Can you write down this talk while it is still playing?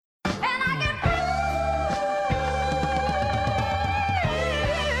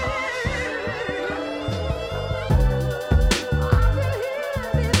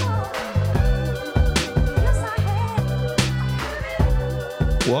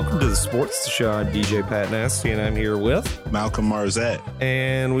welcome to the Sports Show. I'm DJ Pat Nasty, and I'm here with Malcolm Marzette.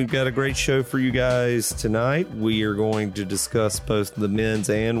 And we've got a great show for you guys tonight. We are going to discuss both the men's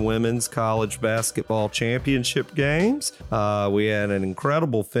and women's college basketball championship games. We had an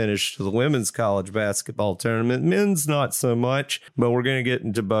incredible finish to the women's college basketball tournament. Men's not so much, but we're going to get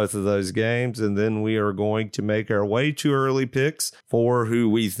into both of those games, and then we are going to make our way to early picks for who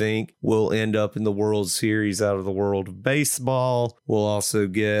we think will end up in the World Series out of the world of baseball. We'll also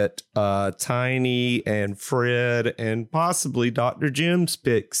get Tiny and Fred and possibly Dr. Jim's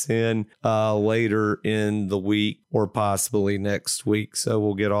picks in later in the week or possibly next week. So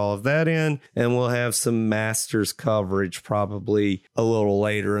we'll get all of that in, and we'll have some Masters coverage probably a little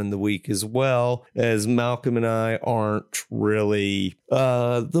later in the week as well, as Malcolm and I aren't really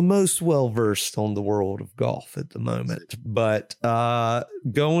the most well-versed on the world of golf at the moment. But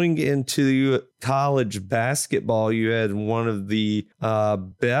going into college basketball, you had one of the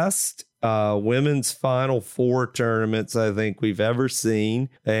best women's Final Four tournaments I think we've ever seen,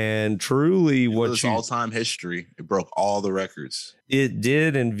 and truly what all-time history. It broke all the records. It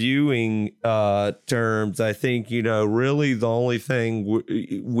did in viewing terms. I think, really the only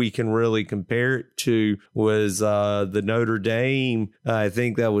thing we can really compare it to was the Notre Dame. I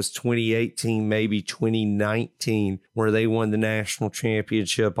think that was 2018, maybe 2019, where they won the national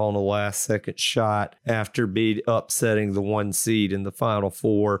championship on a last second shot after upsetting the 1 seed in the Final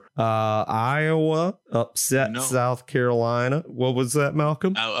Four. Iowa upset South Carolina. What was that,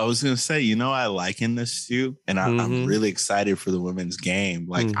 Malcolm? I was going to say, I liken this to, and I'm really excited for the women's game.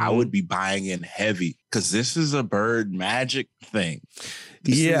 I would be buying in heavy because this is a Bird Magic thing.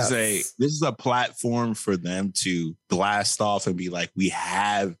 This is a platform for them to blast off and be like, we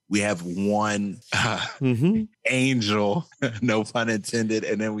have one angel, no pun intended,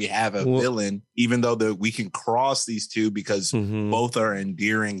 and then we have a villain, even though we can cross these two because both are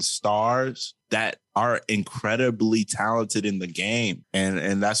endearing stars that are incredibly talented in the game.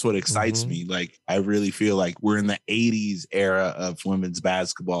 And that's what excites me. I really feel like we're in the 80s era of women's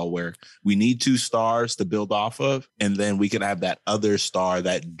basketball where we need two stars to build off of, and then we can have that other star,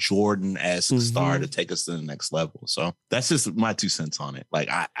 that Jordan-esque star to take us to the next level. So that's just my 2 cents on it.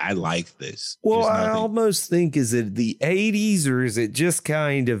 I like this. Well, I almost think, is it the 80s or is it just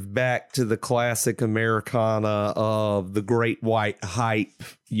kind of back to the classic Americana of the great white hype?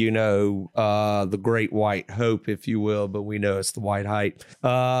 The great white hope, if you will, but we know it's the white hype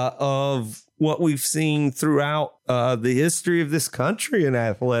of what we've seen throughout the history of this country in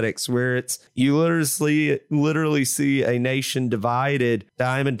athletics, where it's you literally see a nation divided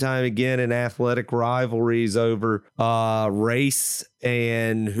time and time again in athletic rivalries over race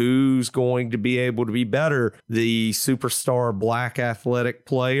and who's going to be able to be better, the superstar black athletic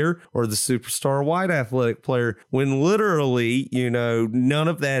player or the superstar white athletic player, when literally, none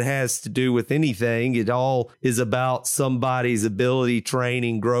of that has to do with anything. It all is about somebody's ability,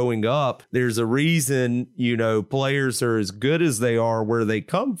 training, growing up. There's a reason, players are as good as they are where they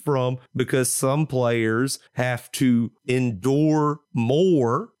come from, because some players have to endure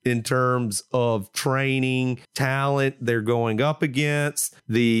more in terms of training, talent they're going up against,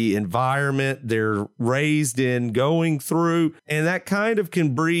 the environment they're raised in, going through, and that kind of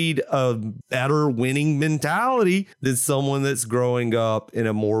can breed a better winning mentality than someone that's growing up in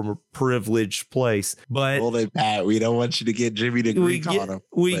a more privileged place. But well, then, Pat, we don't want you to get Jimmy the Greek on him.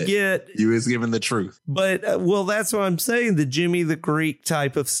 He was giving the truth. But that's what I'm saying. The Jimmy the Greek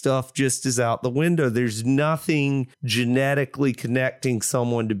type of stuff just is out the window. There's nothing genetically connecting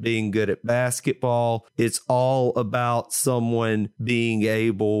someone to being good at basketball. It's all about someone being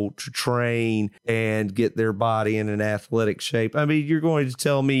able to train and get their body in an athletic shape. I mean, you're going to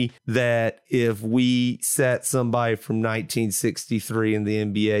tell me that if we set somebody from 1963 in the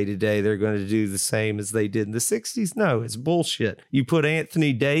NBA today, they're going to do the same as they did in the 60s? No, it's bullshit. You put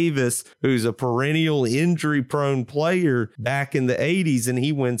Anthony Davis, who's a perennial injury-prone player, back in the 80s, and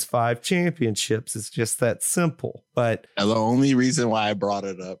he wins 5 championships. It's just that simple. But the only reason why I brought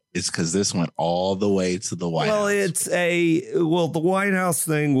it up is because this went all the way to the White House. The White House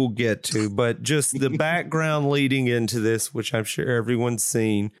thing we'll get to, but just the background leading into this, which I'm sure everyone's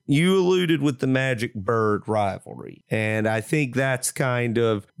seen. You alluded with the Magic Bird rivalry, and I think that's kind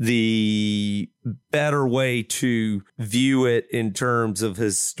of the better way to view it in terms of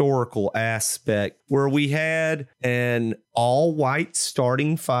historical aspect, where we had an all white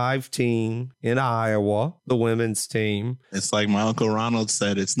starting 5 team in Iowa, the women's team. It's like my Uncle Ronald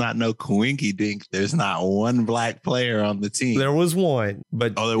said, it's not no coinky dink. There's not one black player on the team. There was one,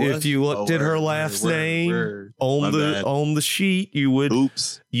 but if you looked at her last name on the sheet, you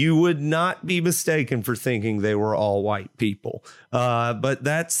would not be mistaken for thinking they were all white people. But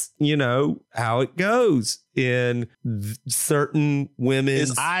that's, how it goes in certain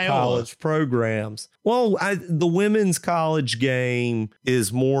women's college programs. Well, the women's college game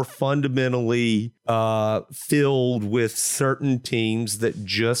is more fundamentally filled with certain teams that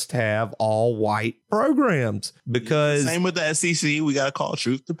just have all white programs. Because same with the SEC, we got to call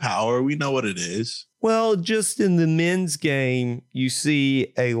truth to power. We know what it is. Well, just in the men's game, you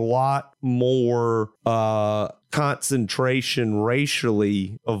see a lot more concentration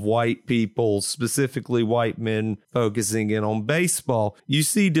racially of white people, specifically white men focusing in on baseball. You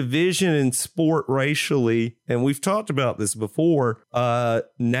see division in sport racially, and we've talked about this before,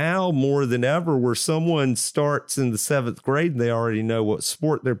 now more than ever, where someone starts in the 7th grade and they already know what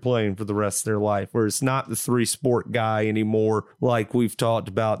sport they're playing for the rest of their life, where it's not the 3-sport guy anymore like we've talked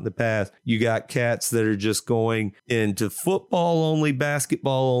about in the past. You got cats that are just going into football only,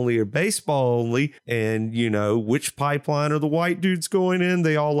 basketball only, or baseball only, and which pipeline are the white dudes going in?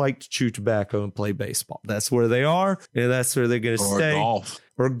 They all like to chew tobacco and play baseball. That's where they are, and that's where they're going to stay.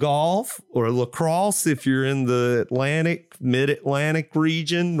 Golf or lacrosse if you're in the mid-Atlantic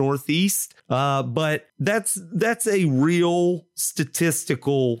region, Northeast. But that's a real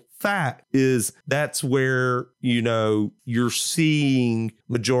statistical fact, is that's where, you're seeing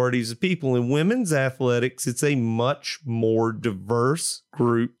majorities of people. In women's athletics, it's a much more diverse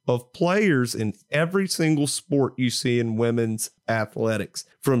group of players in every single sport you see in women's athletics,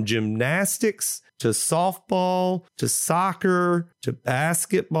 from gymnastics to softball, to soccer, to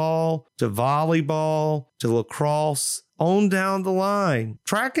basketball, to volleyball, to lacrosse, on down the line.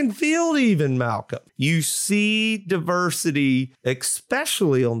 Track and field even, Malcolm. You see diversity,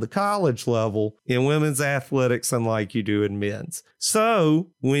 especially on the college level, in women's athletics, unlike you do in men's.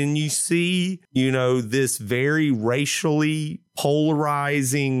 So when you see, this very racially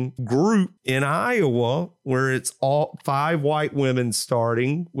polarizing group in Iowa, where it's all 5 white women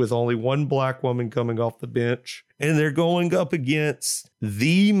starting with only 1 black woman coming off the bench, and they're going up against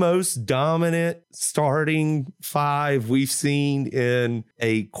the most dominant starting 5 we've seen in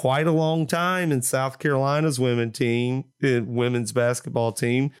quite a long time in South Carolina's women's basketball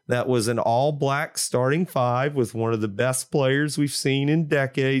team. That was an all-black starting 5 with one of the best players we've seen in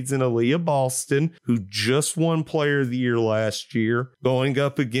decades in Aaliyah Boston, who just won Player of the Year last year, going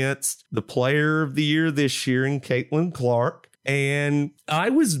up against the Player of the Year this year in Caitlin Clark. And I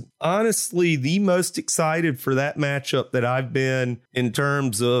was honestly the most excited for that matchup that I've been in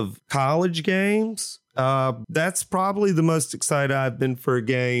terms of college games. That's probably the most excited I've been for a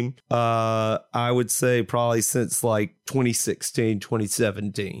game. I would say probably since like 2016,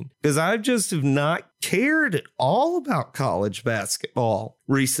 2017, because I just have not cared at all about college basketball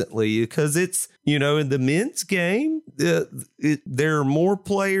recently, because it's, in the men's game, there are more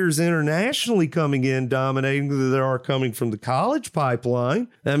players internationally coming in dominating than there are coming from the college pipeline.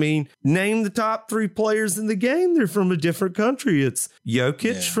 I mean, name the top 3 players in the game. They're from a different country. It's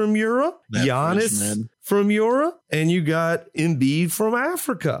Jokic from Europe, Giannis from Europe, and you got Embiid from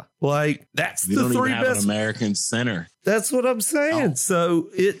Africa. Like, that's the 3 best. An American center. That's what I'm saying. Oh. So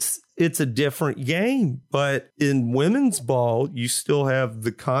it's a different game. But in women's ball, you still have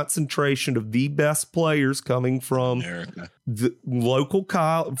the concentration of the best players coming from America, the local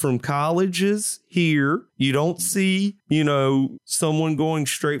from colleges here. You don't see, someone going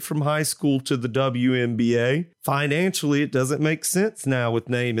straight from high school to the WNBA. Financially, it doesn't make sense now with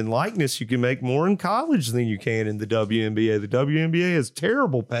name and likeness. You can make more in college than you can in the WNBA. The WNBA has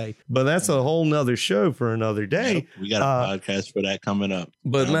terrible pay, but that's a whole nother show for another day. Yep, we got a podcast for that coming up.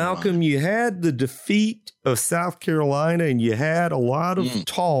 But Malcolm, you had the defeat of South Carolina, and you had a lot of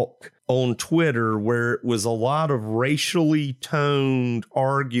talk on Twitter where it was a lot of racially toned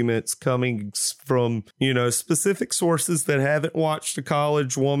arguments coming from, specific sources that haven't watched a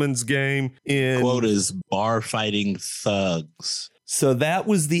college women's game in quote is bar fighting thugs. So that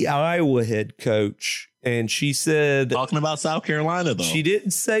was the Iowa head coach. And she said, talking about South Carolina, though, she didn't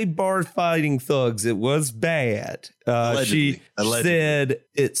say bar fighting thugs. It was bad. She said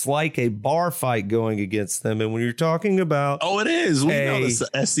it's like a bar fight going against them. And when you're talking about, it is. We know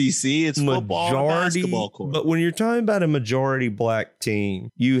the SEC. It's football, and basketball court. But when you're talking about a majority black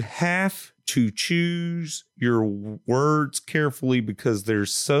team, you have to choose your words carefully because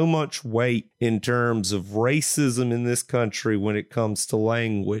there's so much weight in terms of racism in this country when it comes to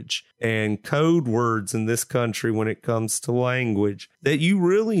language and code words in this country when it comes to language that you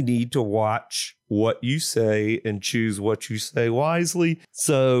really need to watch what you say and choose what you say wisely.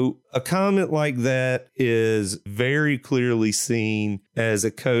 So a comment like that is very clearly seen as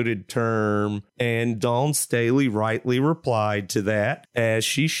a coded term, and Dawn Staley rightly replied to that, as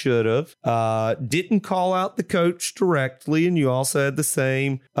she should have. Didn't call out the coach directly, and you also had the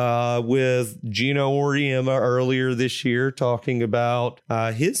same with Gino Auriemma earlier this year talking about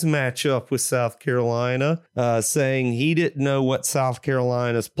his matchup with South Carolina, saying he didn't know what South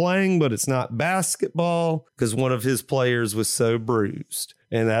Carolina's playing, but it's not basketball because one of his players was so bruised.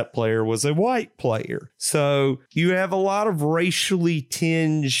 And that player was a white player. So you have a lot of racially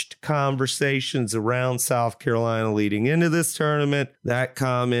tinged conversations around South Carolina leading into this tournament. That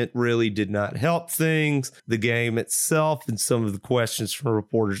comment really did not help things. The game itself and some of the questions from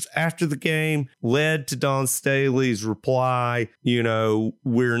reporters after the game led to Dawn Staley's reply,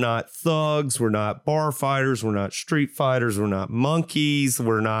 we're not thugs, we're not bar fighters, we're not street fighters, we're not monkeys,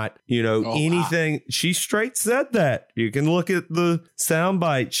 we're not, anything. Wow. She straight said that. You can look at the soundbite.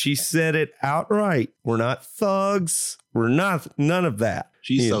 She said it outright. We're not thugs. We're not none of that.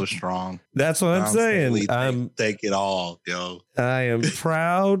 She's so strong. That's what I'm saying. Take it all, yo. I am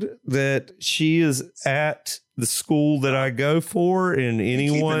proud that she is at the school that I go for, and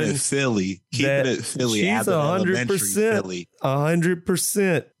anyone keeping it Philly. She's 100%.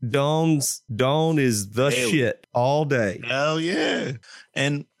 100%. Dawn is the shit all day. Hell yeah!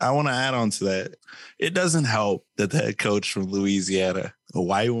 And I want to add on to that. It doesn't help that the head coach from Louisiana, a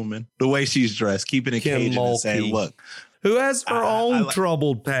white woman, the way she's dressed, keeping it Cajun and saying, "Look." Who has her own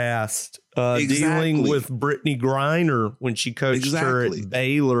troubled past, dealing with Brittany Griner when she coached her at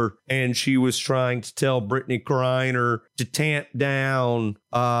Baylor, and she was trying to tell Brittany Griner to tamp down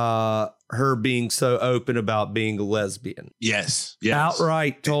her being so open about being a lesbian. Yes.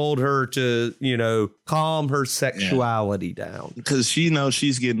 Outright told her to, calm her sexuality down. Because she knows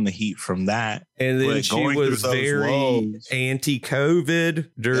she's getting the heat from that. And then she was very anti-COVID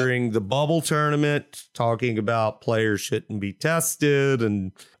during the bubble tournament, talking about players shouldn't be tested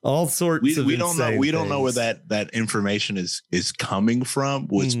and all sorts of we don't know where that information is coming from.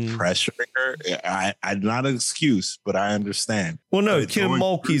 What's pressuring her? I not an excuse, but I understand. Well, no, Kim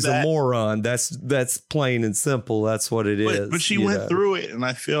Mulkey's a moron. That's plain and simple. That's what it is. But she went through it, and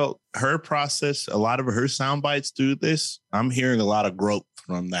I feel her process. A lot of her sound bites do this. I'm hearing a lot of growth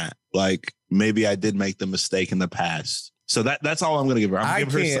from that. Like maybe I did make the mistake in the past. So that's all I'm going to give her. I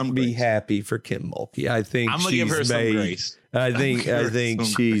can't be happy for Kim Mulkey. I think I'm going to give her some grace. I think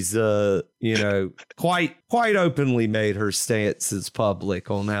she's quite openly made her stances public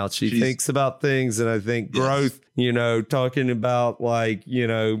on how she thinks about things, and I think growth. Talking about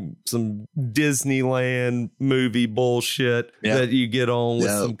some Disneyland movie bullshit that you get on with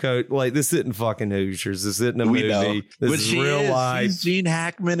some coach. Like, this isn't fucking Hoosiers. This isn't a movie. This is real life. She's Gene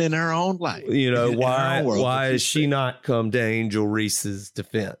Hackman in her own life. Why is she not come to Angel Reese's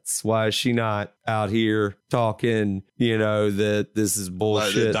defense? Why is she not out here talking, that this is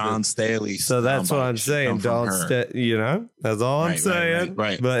bullshit? Dawn Staley. So that's what I'm saying. Dawn Staley, that's all I'm saying.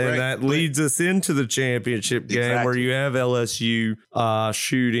 Right. And that leads us into the championship game where you have LSU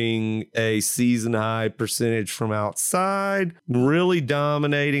shooting a season high percentage from outside, really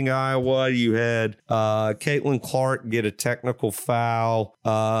dominating Iowa. You had Caitlin Clark get a technical foul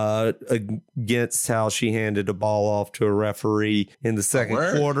against how she handed a ball off to a referee in the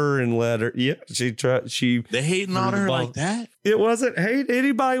second quarter and let her. Yeah, they hating on her like that. It wasn't hate.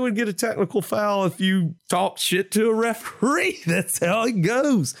 Anybody would get a technical foul if you talk shit to a referee. That's how it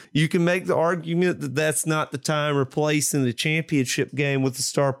goes. You can make the argument that that's not the time or place in the championship game with a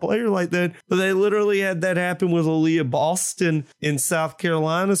star player like that. But they literally had that happen with Aaliyah Boston in South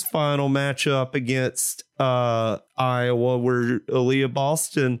Carolina's final matchup against Iowa, where Aaliyah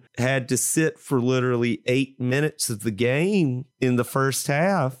Boston had to sit for literally 8 minutes of the game in the first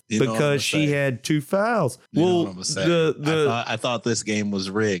half because she had 2 fouls. I thought this game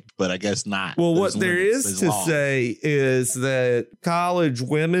was rigged, but I guess not. Well, what there is to say is that college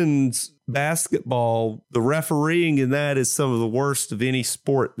women's basketball, the refereeing in that is some of the worst of any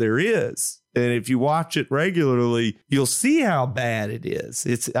sport there is. And if you watch it regularly, you'll see how bad it is.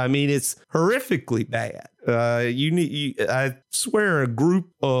 It's horrifically bad. I swear a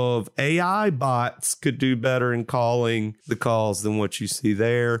group of AI bots could do better in calling the calls than what you see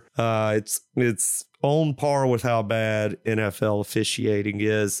there. It's on par with how bad NFL officiating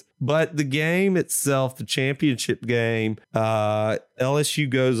is. But the game itself, the championship game, LSU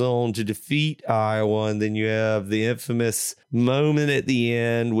goes on to defeat Iowa, and then you have the infamous moment at the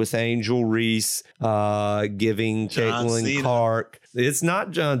end with Angel Reese giving Caitlin Clark. It's not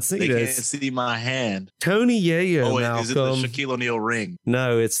John Cena. They can't see my hand. Tony Yayo, Malcolm. Is it the Shaquille O'Neal ring?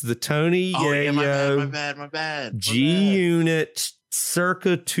 No, it's the Tony Yayo. Yeah, my bad. G-Unit.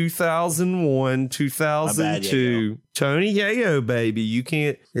 Circa 2001, 2002. Tony Yayo, baby. You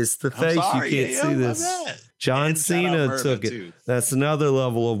can't, it's the face. Sorry, you can't see this. John Cena took it. Too. That's another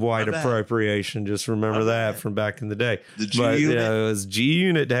level of white appropriation. Just remember that from back in the day. The G-Unit. As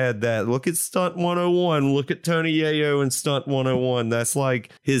G-Unit had that. Look at Stunt 101. Look at Tony Yayo and Stunt 101. That's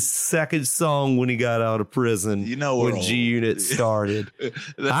like his second song when he got out of prison. You know when G-Unit started.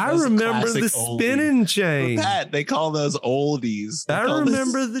 I remember the spinning chain. They call those oldies. I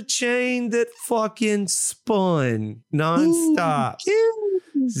remember the chain that fucking spun nonstop.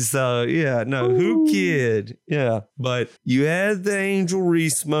 So, yeah, no, who kid? Yeah. But you had the Angel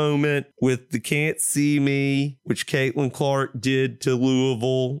Reese moment with the Can't See Me, which Caitlin Clark did to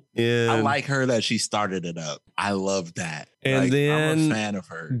Louisville. I like her that she started it up. I love that. And then I'm a fan of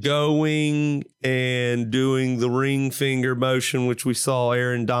her. Going and doing the ring finger motion, which we saw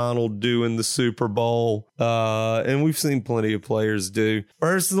Aaron Donald do in the Super Bowl. And we've seen plenty of players do.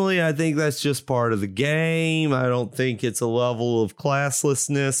 Personally, I think that's just part of the game. I don't think it's a level of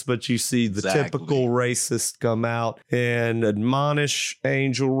classlessness, but you see the typical racist come out and admonish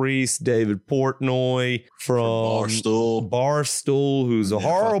Angel Reese, David Portnoy from Barstool, who's a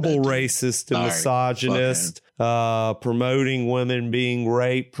horrible racist and misogynist. Promoting women being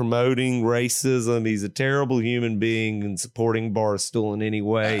raped, promoting racism. He's a terrible human being, and supporting Barstool in any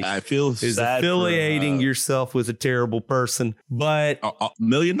way. I feel is sad affiliating yourself with a terrible person. But $1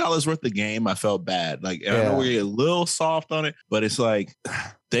 million worth of game, I felt bad. Like, I know we're a little soft on it, but it's like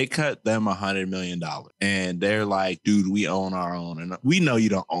they cut them $100 million, and they're like, "Dude, we own our own, and we know you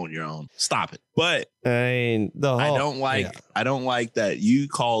don't own your own. Stop it." But I don't like that you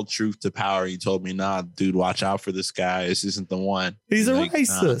called truth to power. You told me, "Nah, dude, watch out for this guy. This isn't the one." He's a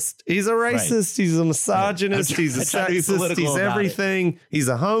racist. Nah. He's a racist. Right. He's a misogynist. He's a sexist. He's everything. He's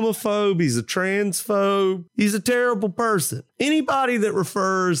a homophobe. He's a transphobe. He's a terrible person. Anybody that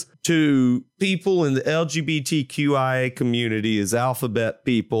refers to people in the LGBTQIA community as alphabet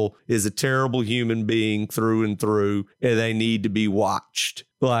people is a terrible human being through and through, and they need to be watched.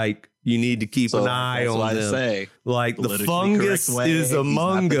 Like, you need to keep an eye on them. Like, the fungus is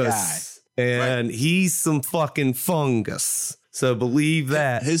among us, and he's some fucking fungus. So believe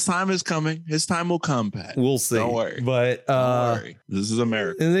that. His time is coming. His time will come, Pat. We'll see. Don't worry. But don't worry. This is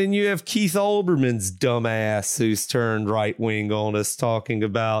America. And then you have Keith Olbermann's dumbass who's turned right wing on us, talking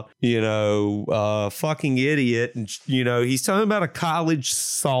about, fucking idiot. And, he's talking about a college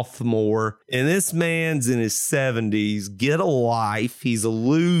sophomore, and this man's in his 70s. Get a life. He's a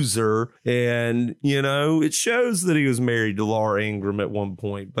loser. And, it shows that he was married to Laura Ingraham at one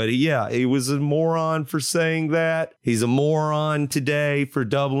point. But he was a moron for saying that. He's a moron today for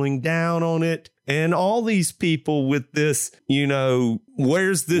doubling down on it. And all these people with this,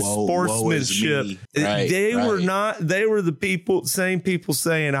 where's this sportsmanship? They were the same people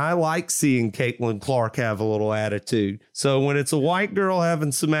saying, I like seeing Caitlin Clark have a little attitude. So when it's a white girl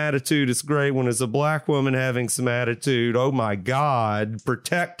having some attitude, it's great. When it's a black woman having some attitude, oh my God,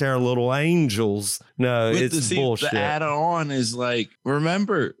 protect our little angels. No, it's bullshit. The add-on is like,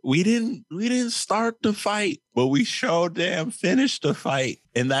 remember, we didn't start the fight, but we sure damn finished the fight.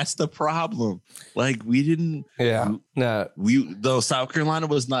 And that's the problem. Like, we didn't. Yeah. Though South Carolina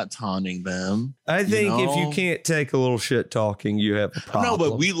was not taunting them. I think if you can't take a little shit talking, you have a problem. No,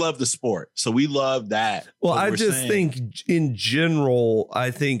 but we love the sport. So we love that. Well, I just think in general,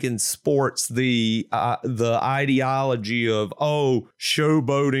 I think in sports, the ideology of,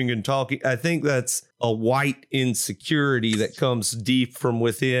 showboating and talking, I think that's a white insecurity that comes deep from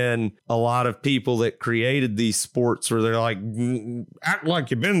within a lot of people that created these sports, where they're like, act like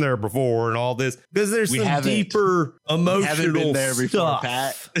you've been there before and all this, because there's some deeper emotional stuff.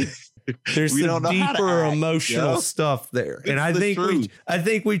 Pat. There's some deeper emotional stuff there. And I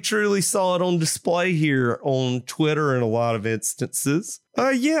think we truly saw it on display here on Twitter in a lot of instances.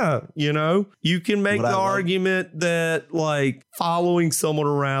 Yeah, you can make the argument that like following someone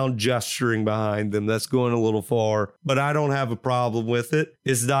around, gesturing behind them, that's going a little far, but I don't have a problem with it.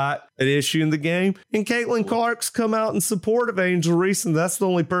 It's not an issue in the game. And Caitlin Clark's come out in support of Angel Reese, and that's the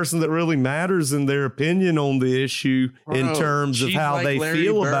only person that really matters in their opinion on the issue in terms of how they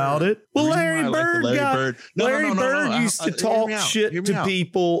feel about it. Well, Larry Bird used to talk shit to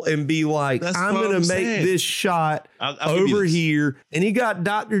people and be like, I'm going to make this shot over here. And he got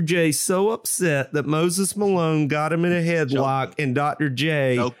Dr. J so upset that Moses Malone got him in a headlock and Dr.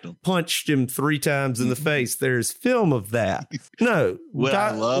 J punched him 3 times in the face. There's film of that. No,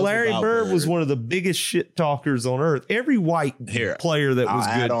 Larry Bird was one of the biggest shit talkers on earth. Every white player that was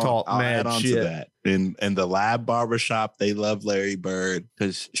good talked mad shit. In the lab barbershop, they love Larry Bird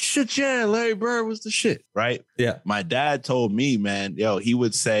because Larry Bird was the shit, right? Yeah. My dad told me, man, he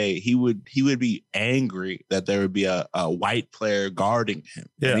would say he would be angry that there would be a white player guarding him.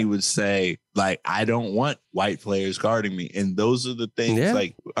 Yeah. And he would say, like, I don't want white players guarding me. And those are the things,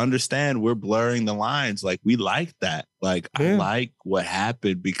 like, understand we're blurring the lines. Like, we like that. Like, I like what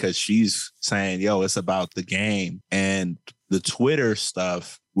happened because she's saying, it's about the game. And the Twitter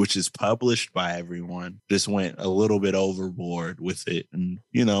stuff, which is published by everyone, just went a little bit overboard with it. And,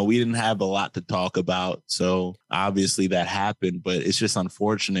 we didn't have a lot to talk about. So obviously that happened, but it's just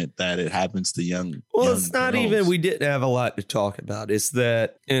unfortunate that it happens to young. Well, it's not girls. Even we didn't have a lot to talk about. It's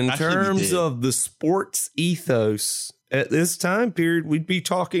that in terms of the sports ethos, at this time period, we'd be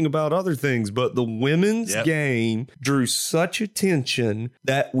talking about other things, but the women's game drew such attention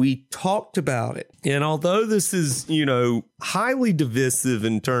that we talked about it. And although this is, highly divisive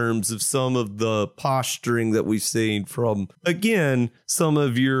in terms of some of the posturing that we've seen from, again, some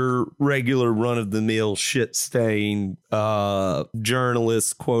of your regular run-of-the-mill shit-stained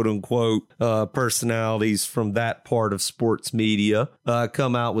journalists, quote-unquote, personalities from that part of sports media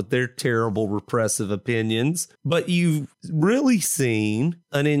come out with their terrible repressive opinions. But you've really seen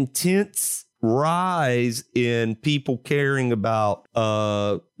an intense rise in people caring about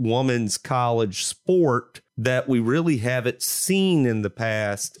women's college sport that we really haven't seen in the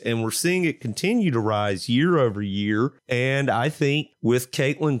past. And we're seeing it continue to rise year over year. And I think with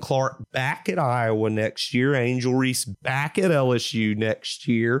Caitlin Clark back at Iowa next year, Angel Reese back at LSU next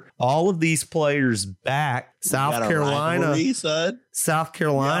year, all of these players back, South Carolina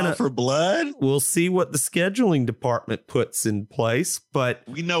for blood. We'll see what the scheduling department puts in place, but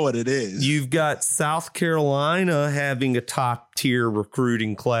we know what it is. You've got South Carolina having a top tier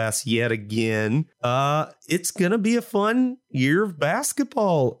recruiting class yet again. It's going to be a fun year of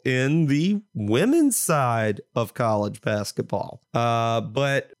basketball in the women's side of college basketball.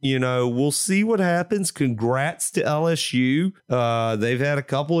 But, we'll see what happens. Congrats to LSU. They've had a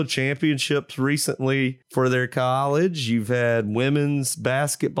couple of championships recently for their college. You've had women's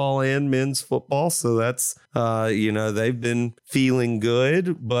basketball and men's football. So that's, they've been feeling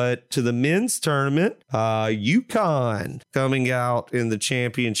good. But to the men's tournament, UConn coming out in the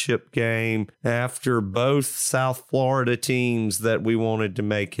championship game after both South Florida teams that we wanted to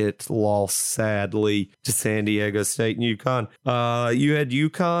make it lost, sadly, to San Diego State and UConn. You had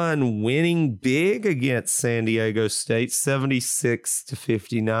UConn winning big against San Diego State,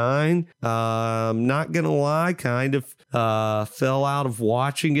 76-59. I'm not going to lie, kind of fell out of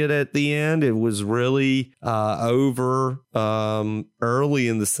watching it at the end. It was really over early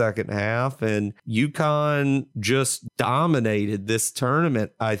in the second half, and UConn just dominated this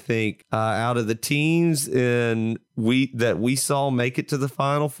tournament. I think out of the teams that we saw make it to the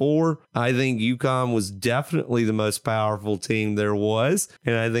Final Four, I think UConn was definitely the most powerful team there was,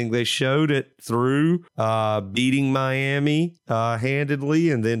 and I think they showed it through beating Miami handedly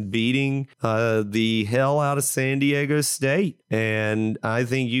and then beating the hell out of San Diego State. And I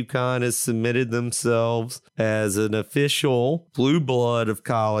think UConn has submitted themselves as an official blue blood of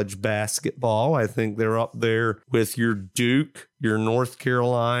college basketball. I think they're up there with your Duke, your North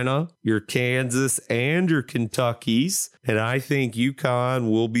Carolina, your Kansas, and your Kentuckys. And I think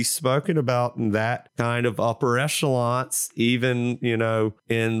UConn will be spoken about in that kind of upper echelons, even,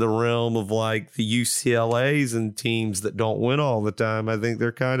 in the realm of like the UCLAs and teams that don't win all the time. I think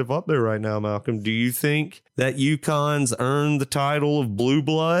they're kind of up there right now, Malcolm. Do you think that UConn's earned the title of blue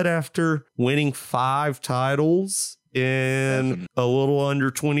blood after winning 5 titles in a little under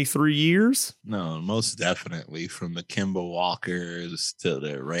 23 years? No, most definitely. From the Kemba Walkers to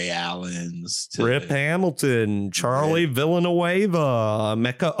the Ray Allens to Rip Hamilton, Charlie Villanueva,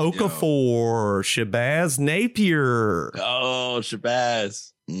 Mecca Okafor, Shabazz Napier. Oh,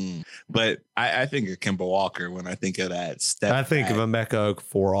 Shabazz. But I think of Kemba Walker when I think of that step. I think of a Mecca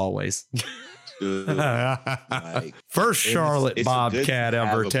Okafor always. Good. Like, First Charlotte Bobcat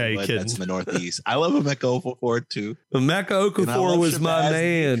ever taken. That's in the Northeast. I love Emeka Okafor too. Emeka Okafor was my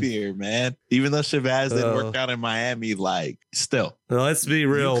man. Here, man. Even though Shabazz didn't work out in Miami, like still. Now, let's be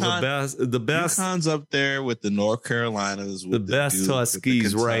real. The best. UConn's up there with the North Carolinas. With the best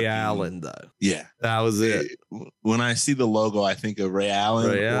Huskies, Ray Allen, though. Yeah, that was it. When I see the logo, I think of Ray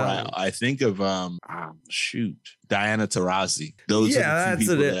Allen. I think of Diana Taurasi. Those are the two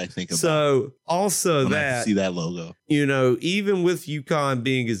people that I think about. So also when I see that logo. You know, even with UConn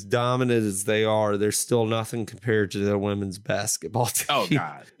being as dominant as they are, there's still nothing compared to their women's basketball team. Oh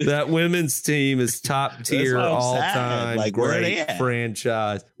God, that women's team is top tier all time. Like, great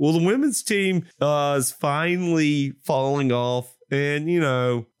franchise. Well, the women's team is finally falling off. And, you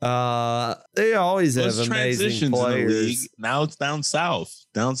know, they always have amazing players. In the league. Now it's down south.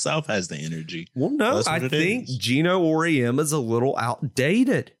 Down south has the energy. Well, no, I think Gino Auriemma is a little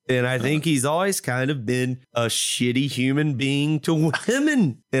outdated. And I think he's always kind of been a shitty human being to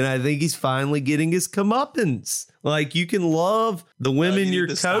women. And I think he's finally getting his comeuppance. Like, you can love the women you're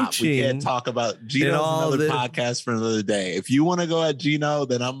coaching. We can't talk about Gino's another podcast for another day. If you want to go at Gino,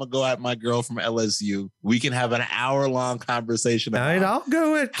 then I'm going to go at my girl from LSU. We can have an hour-long conversation. I'll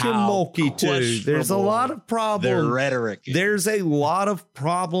go at Kim Mulkey, too. There's a lot of problems. Their rhetoric. There's a lot of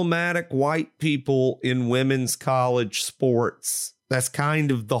problematic white people in women's college sports. That's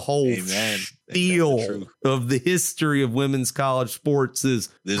kind of the whole spiel of the history of women's college sports is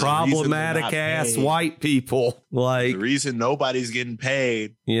problematic ass white people. Like, the reason nobody's getting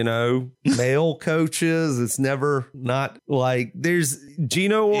paid, you know, male coaches. It's never not like there's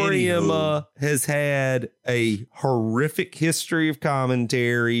Gino Auriemma has had a horrific history of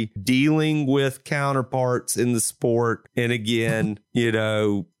commentary dealing with counterparts in the sport. And again, you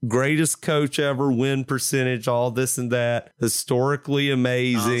know, greatest coach ever, win percentage, all this and that. Historically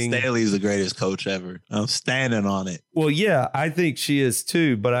amazing. Staley's the greatest coach ever. I'm standing on it. Well, yeah, I think she is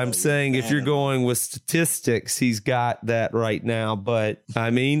too. But I'm saying if you're going with statistics, he's got that right now. But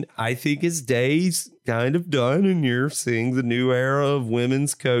I mean, I think his days kind of done, and you're seeing the new era of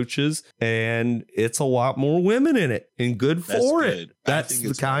women's coaches, and it's a lot more women in it, and good for it. That's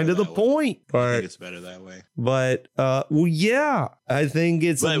the kind of the point. I think it's better that way. But well, yeah, I think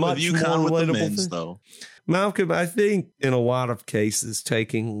it's a much more relatable thing. Though. Malcolm, I think in a lot of cases,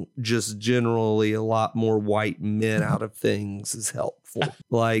 taking just generally a lot more white men out of things is helpful.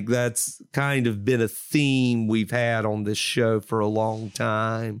 Like, that's kind of been a theme we've had on this show for a long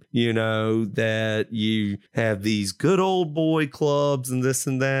time, you know, that you have these good old boy clubs and this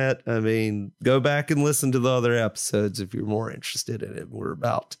and that. I mean, go back and listen to the other episodes if you're more interested in it. We're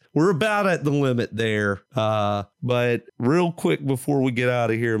about at the limit there. But real quick before we get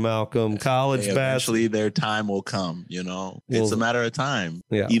out of here, Malcolm, college basketball. Eventually their time will come, you know. It's a matter of time.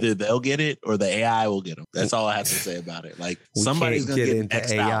 Yeah. Either they'll get it or the AI will get them. That's all I have to say about it. Like, somebody's going to get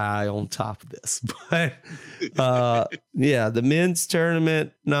into AI on top of this. But yeah, the men's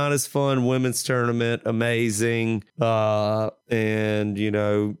tournament, not as fun. Women's tournament, amazing. And, you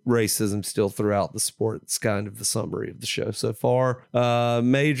know, racism still throughout the sport. It's kind of the summary of the show so far.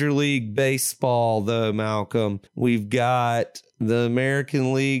 Major League Baseball, though, Malcolm, we've got the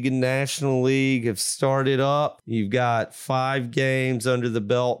American League and National League have started up. You've got 5 games under the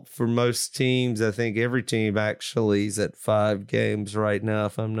belt for most teams. I think every team actually is at 5 games right now,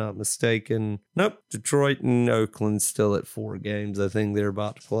 if I'm not mistaken. Nope. Detroit and Oakland still at 4 games. I think they're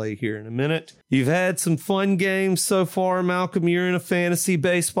about to play here in a minute. You've had some fun games so far, Malcolm. You're in a fantasy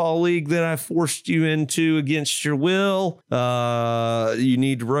baseball league that I forced you into against your will. You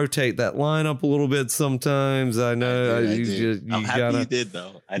need to rotate that lineup a little bit sometimes. I know I'm happy you did,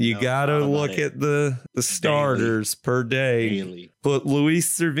 though. You got to look at the starters per day. Daily. Put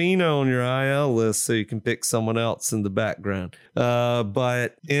Luis Cervino on your IL list so you can pick someone else in the background.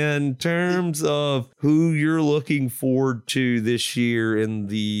 But in terms of who you're looking forward to this year in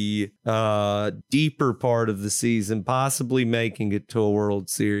the deeper part of the season, possibly making it to a World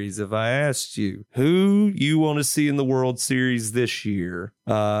Series, if I asked you who you want to see in the World Series this year,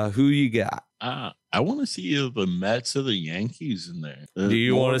 who you got? I want to see the Mets or the Yankees in there. Do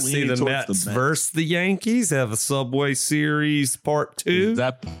you want to see the Mets versus the Yankees? Have a Subway Series Part 2? Is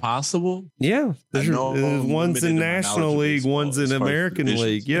that possible? Yeah. One's in National League, one's in American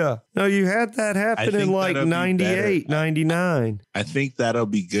League. Yeah. No, you had that happen in like 98, 99. I think that'll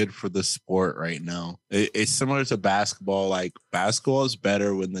be good for the sport right now. It's similar to basketball. Like, basketball is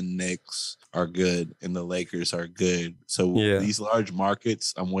better when the Knicks are good and the Lakers are good. So these large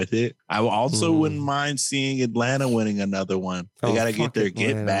markets, I'm with it. I also wouldn't wouldn't mind seeing Atlanta winning another one. They got to get their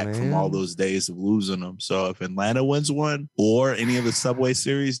get back from all those days of losing them. So if Atlanta wins one or any of the Subway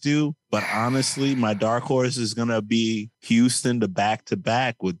Series do, but honestly, my dark horse is going to be Houston to back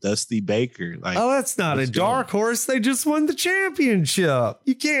with Dusty Baker. Like, oh, that's not a dark horse. They just won the championship.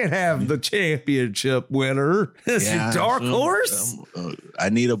 You can't have the championship winner. That's a dark horse. I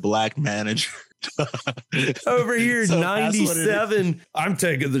need a black manager. Over here, so 97. I'm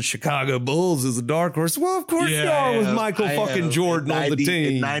taking the Chicago Bulls as a dark horse. Well, of course you are with Michael fucking Jordan on the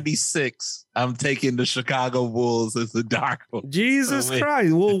team. In 96, I'm taking the Chicago Bulls as a dark horse. Jesus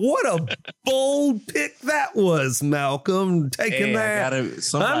Christ. Well, what a bold pick that was, Malcolm. Taking that.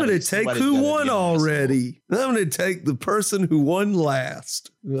 I'm going to take who won already. I'm going to take the person who won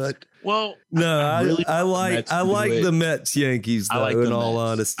last. But well, no, I like the Mets Yankees though. In all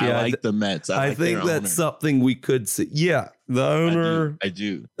honesty, I like the Mets. I think that's something we could see. Yeah, the owner. I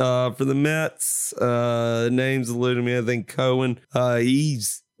do. For the Mets, name's eluding me. I think Cohen.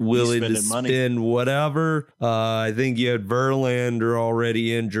 He's willing to spend whatever. I think you had Verlander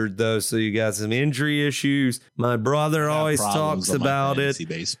already injured though, so you got some injury issues. My brother always talks about it.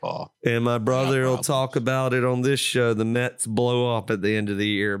 Baseball. And my brother will talk about it on this show. The Mets blow up at the end of the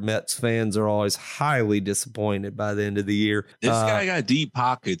year. Mets fans are always highly disappointed by the end of the year. This guy got deep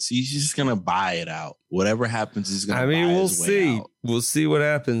pockets. He's just going to buy it out. Whatever happens, he's going to buy we'll his way see. out. We'll see what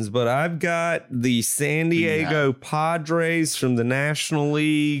happens. But I've got the San Diego Padres from the National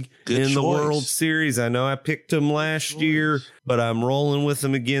League in the World Series. I know I picked them last year, but I'm rolling with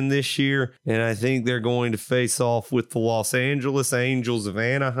them again this year. And I think they're going to face off with the Los Angeles Angels of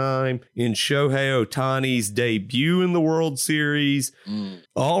Anaheim in Shohei Ohtani's debut in the World Series.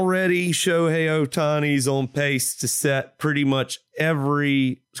 Already, Shohei Ohtani's on pace to set pretty much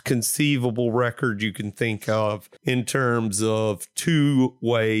every conceivable record you can think of in terms of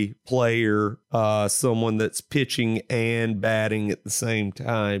two-way player, someone that's pitching and batting at the same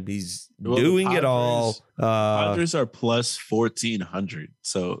time. He's doing it all. Padres are plus 1,400.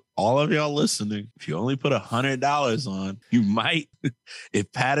 So all of y'all listening, if you only put $100 on, you might,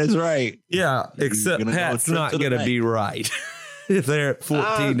 if Pat is right. Yeah, except Pat's not going to be right. If they're at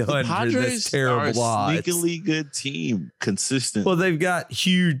 1,400, that's terrible odds. Sneakily good team, consistent. Well, they've got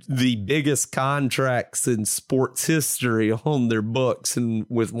the biggest contracts in sports history on their books, and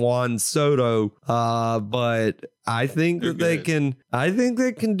with Juan Soto. But I think that they can. I think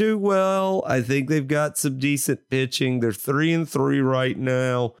they can do well. I think they've got some decent pitching. They're 3-3 right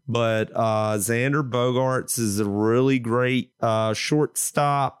now, but Xander Bogaerts is a really great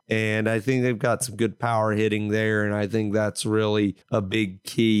shortstop, and I think they've got some good power hitting there. And I think that's really a big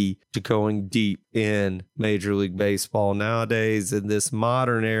key to going deep in Major League Baseball nowadays in this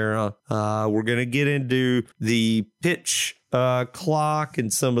modern era. We're going to get into the pitch clock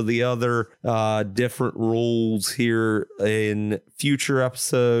and some of the other different rules here in future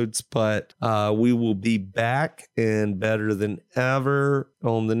episodes, but we will be back and better than ever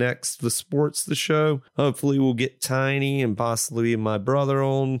on the next The Sports The Show. Hopefully we'll get Tiny and possibly my brother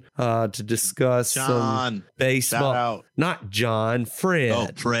on to discuss some baseball. Not John, Fred. Oh,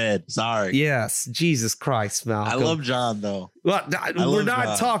 Fred. Sorry. Yes. Jesus Christ, Malcolm. I love John, though. Well, we're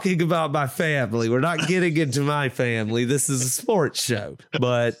not talking about my family. We're not getting into my family. This is a sports show.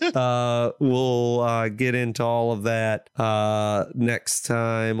 But we'll get into all of that next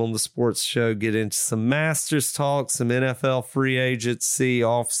time on the sports show. Get into some Masters talk, some NFL free agency,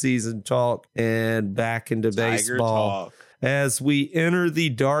 off-season talk, and back into baseball. Talk. As we enter the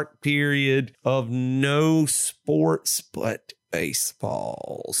dark period of no sports but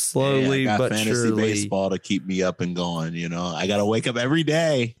baseball, slowly I got but fantasy surely. Baseball to keep me up and going. You know, I got to wake up every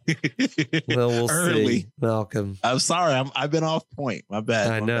day. Well, we'll early. See, Malcolm. I'm sorry, I've been off point. My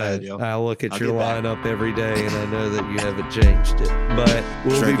bad. I know. Bad, yo. I look at your lineup every day, and I know that you haven't changed it. But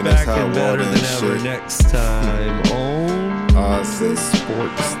we'll be back and better than ever next time on the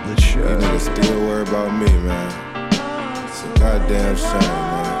Sports The Show. You niggas still worry about me, man. It's a goddamn shame,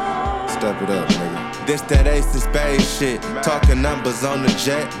 man. Step it up, nigga. This that ace of spades shit. Talking numbers on the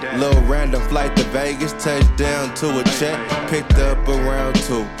jet. Little random flight to Vegas. Touchdown to a check. Picked up around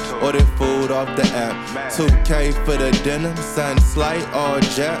 2. Ordered food off the app. 2K for the dinner. Something slight, all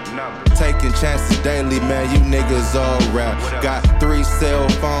jap. Taking chances daily, man. You niggas all rap. Got 3 cell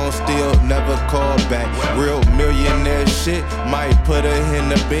phones, still never call back. Real millionaire shit. Might put her in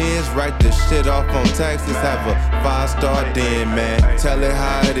the bins. Write the shit off on taxes. Have a 5-star den, man. Tell it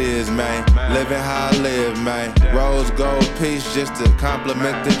how it is, man. Living how I live, man. Rose gold piece just to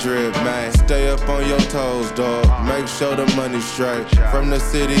compliment the drip, man. Stay up on your toes, dog. Make sure the money's straight. From the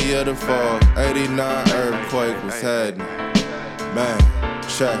city of the fog, 89 earthquake was happening. Man,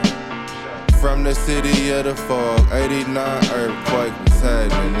 check. from the city of the fog. 89 earthquake was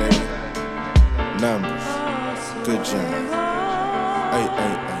happening, nigga. Numbers, good job. Ay.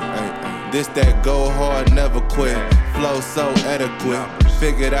 This that go hard, never quit. Flow so adequate.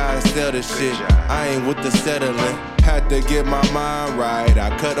 Figured I'd sell the shit. I ain't with the settling. Had to get my mind right.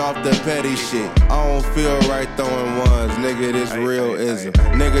 I cut off the petty shit. I don't feel right throwing ones. Nigga, this real ism.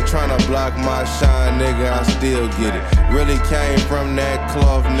 Nigga tryna block my shine, nigga, I still get it. Really came from that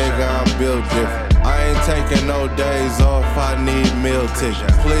cloth, nigga, I'm built different. I ain't taking no days off, I need meal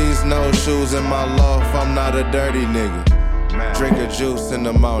tickets. Please, no shoes in my loft, I'm not a dirty nigga. Drink a juice in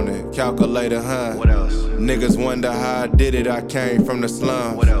the morning, calculator, huh? What else? Niggas wonder how I did it, I came from the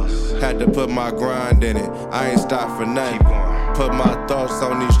slums. What else? Had to put my grind in it, I ain't stopped for nothing. Keep going. Put my thoughts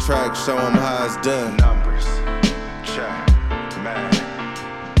on these tracks, show them how it's done. Numbers, check, man.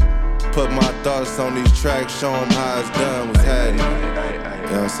 Put my thoughts on these tracks, show them how it's done. What's happening?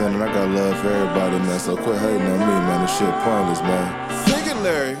 You know what I'm saying? And I got love for everybody, man. So quit hating on me, man. This shit pointless, man. Sing it,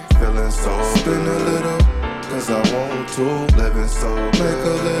 Larry. Feeling so Spin a little, cause I want to. living so Make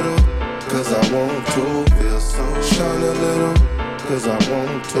a little, cause I want to. feel so Shine a little, cause I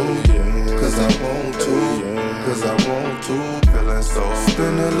want to. Cause I want to. Cause I want to. feeling so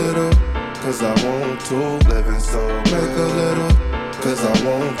Spin a little, cause I want to. living so Make a little, cause I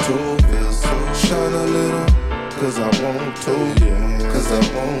want to. feel so Shine a little, cause I want to. Cause I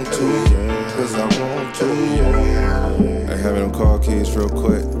want to. Cause I want to. Hey, having them car keys real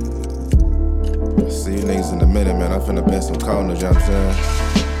quick. See you niggas in a minute, man. I'm finna bend some corners, you know what I'm saying?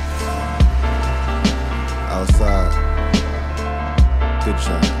 Outside. Good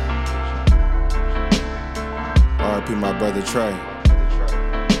job. RIP my brother Trey.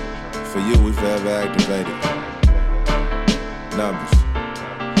 For you, we forever activated. Numbers.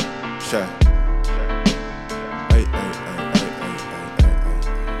 Check. Ay.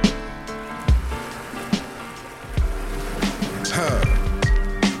 Huh.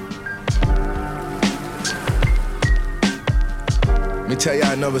 Let me tell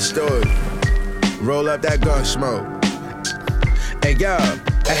y'all another story. Roll up that gun smoke. Hey y'all,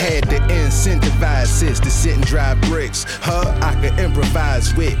 I had to incentivize sis to sit and drive bricks. Her, I could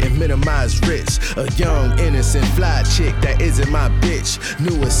improvise with and minimize risks. A young, innocent, fly chick that isn't my bitch.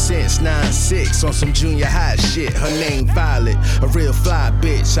 Knew her since 9-6 on some junior high shit. Her name Violet, a real fly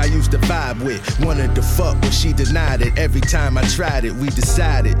bitch I used to vibe with. Wanted to fuck, but she denied it. Every time I tried it, we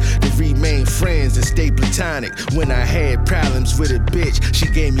decided to remain friends and stay platonic. When I had problems with a bitch, she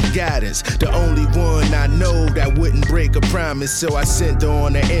gave me guidance. The only one I know that wouldn't break a promise. So I sent her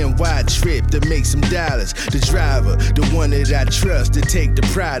on an NY trip to make some dollars. The driver, the one that I trust to take the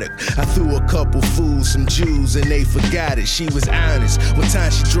product. I threw a couple fools some Jews and they forgot it. She was honest. One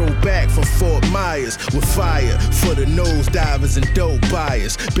time she drove back from Fort Myers with fire for the nose divers and dope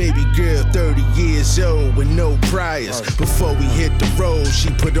buyers. Baby girl, 30 years old with no priors. Before we hit the road, she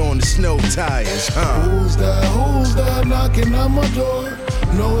put on the snow tires. Who's that knocking on my door?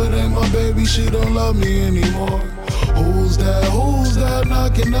 No, it ain't my baby, she don't love me anymore. Who's that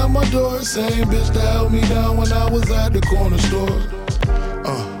knocking on my door? Same bitch that held me down when I was at the corner store.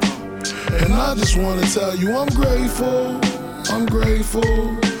 And I just wanna tell you I'm grateful.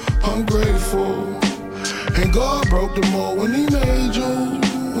 And God broke the mold when he made you.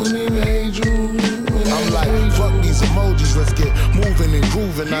 I'm like, fuck these emojis, let's get moving and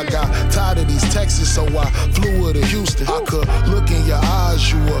grooving. I got tired of these texts, so I flew her to Houston. I could look in your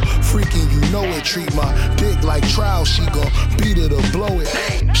eyes, you a freaking, you know it. Treat my dick like trial, she gon' beat it or blow it.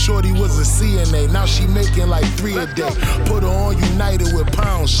 Shorty was a CNA, now she making like 3 a day. Put her on United with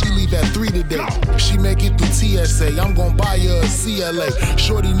pounds, she leave at 3 today. She make it through TSA, I'm gon' buy her a CLA.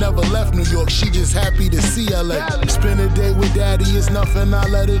 Shorty never left New York, she just happy to see LA. Spend a day with daddy, it's nothing, I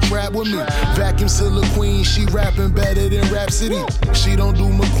let her trap with me. Vacuum seal a queen, she rapping better than Rhapsody. She don't do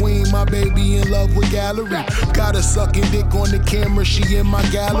McQueen, my baby in love with gallery. Got her sucking dick on the camera, she in my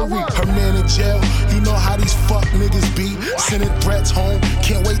gallery. Her man in jail, you know how these fuck niggas be. Sending threats home,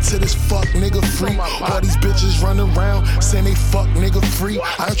 can't wait till this fuck nigga free. All these bitches running around, saying they fuck nigga free.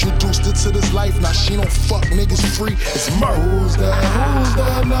 I introduced her to this life, now she don't fuck niggas free. It's murder. Who's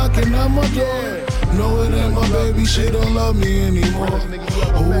that knocking on my door? No, it ain't my baby, she don't love me anymore.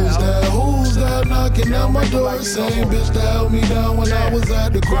 Who's that knocking on my door? Same bitch that held me down when I was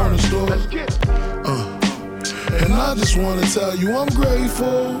at the corner store. And I just wanna tell you I'm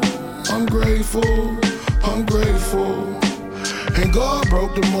grateful. And God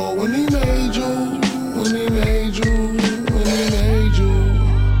broke the mold when he made you.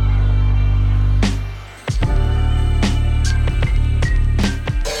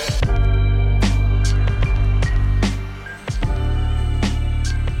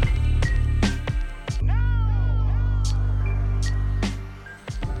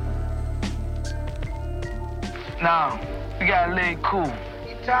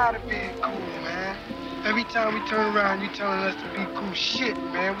 tired of being cool, man. Every time we turn around, you telling us to be cool. Shit,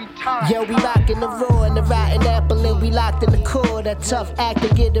 man, we tired. Yo, we rockin' the raw and the rotten apple, and we locked in the core. That tough act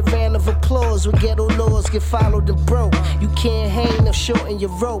and get a round of applause. When ghetto laws get followed and broke. You can't hang or shorten your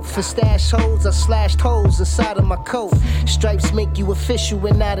rope. For stash holes, I slashed holes inside of my coat. Stripes make you official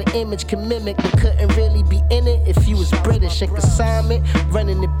and not an image can mimic, but couldn't really be in it if you was British. And consignment,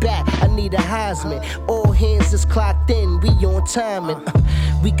 running it back, I need a Heisman. All hands is clocked in, we on timing.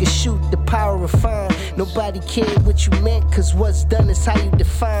 We could shoot the power of fine. Nobody cared what you meant, cause what's done is how you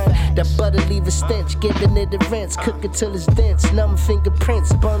define. That butter leave a stench, giving it a rinse. Cook it till it's dense, numb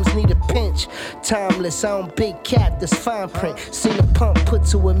fingerprints, bums need a pinch. Timeless, I don't big cap, that's fine print. Seen a pump put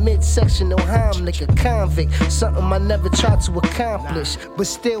to a midsection, no Heimlich, a convict. Something I never tried to accomplish, but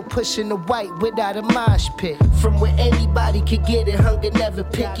still pushing the white without a mosh pit. From where anybody could get it, hunger never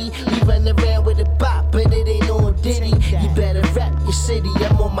picky. You run around with a bop, but it ain't on Diddy. You better rap your city,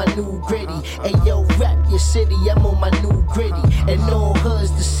 I'm on my new gritty. Hey yo, rap your city, I'm on my new gritty. And all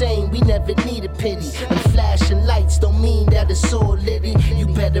hoods the same, we never need a pity. And flashing lights don't mean that it's all litty. You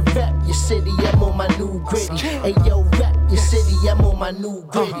better rap your city, I'm on my new gritty. Hey yo, rap your city, I'm on my new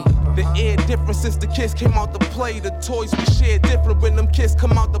gritty. The air different since the kids came out to play. The toys we share different when them kids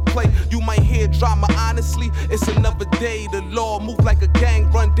come out to play. You might hear drama, honestly, it's another day. The law move like a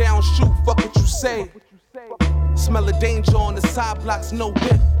gang, run down, shoot, fuck what you say. Smell of danger on the side blocks, no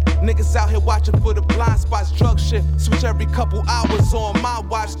whip. Niggas out here watching for the blind spots, drug shit. Switch every couple hours on my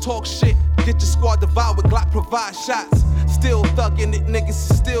watch, talk shit. Get your squad devoured, Glock provide shots. Still thugging it, niggas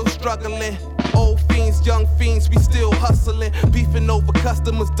is still struggling. Old fiends, young fiends, we still hustling. Beefing over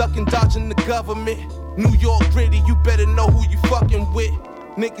customers, ducking, dodging the government. New York gritty, you better know who you fucking with.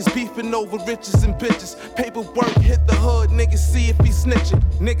 Niggas beefing over riches and bitches. Paperwork hit the hood, niggas see if he snitching.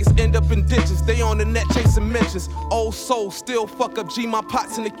 Niggas end up in ditches, they on the net chasing mentions. Old soul still fuck up G my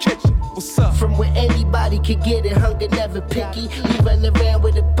pots in the kitchen. What's up? From where anybody could get it, hunger never picky. You run around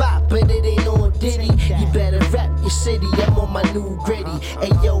with a bop, but it ain't on Diddy. You better rap your city, I'm on my new gritty.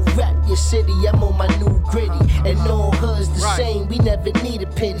 Hey yo, rap your city, I'm on my new gritty. And all hoods the same, we never need a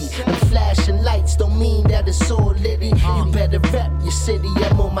pity. And flashing lights don't mean that it's all litty. You better rap your city,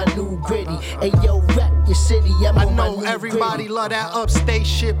 I'm on my new gritty. Hey yo, rap your city, I'm on my new gritty. I know everybody love that upstate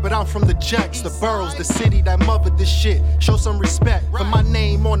shit, but I'm from the Jacks, the boroughs, the city that mothered this shit. Show some respect for my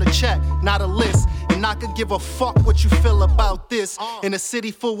name on the check, not a list. And I could give a fuck what you feel about this. In a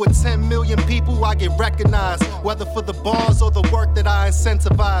city full with 10 million people, I get recognized, whether for the bars or the work that I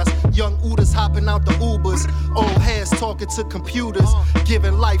incentivize. Young Udas hopping out the Ubers, old heads talking to computers,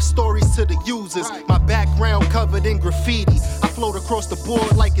 giving life stories to the users. My background covered in graffiti. I float across the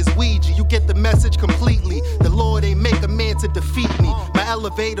board like it's Ouija. You get the message completely. The Lord ain't make a man to defeat me. My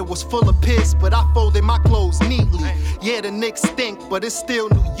elevator was full of piss, but I folded my clothes neatly. Yeah, the Knicks stink, but it's still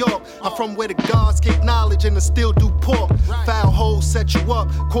New York. I'm from where the gods kick knowledge and they still do pork. Foul hoes set you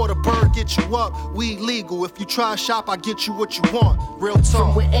up, quarter bird get you up. Weed legal, if you try shop, I get you what you want. Real talk.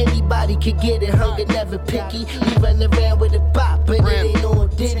 From where anybody could get it, hunger never picky. You run around with a bop, but it ain't on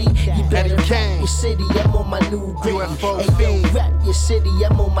Diddy. You better rap your city, I'm on my new gritty. Hey yo, rap your city,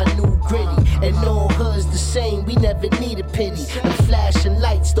 I'm on my new gritty. And all hoods the same, we never need a pity. And flashing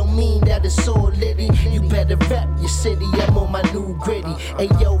lights don't mean that it's all litty. You better rap your city, I'm on my new gritty. Hey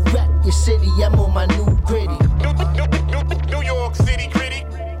yo, rap your city, I'm on my new gritty. New York City gritty.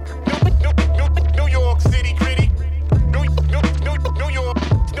 New York City gritty. New York City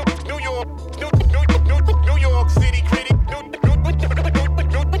gritty. New York City gritty.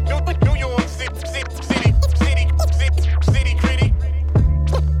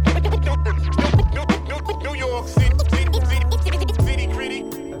 New York City gritty.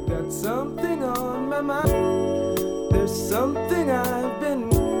 I've got something on my mind. There's something I've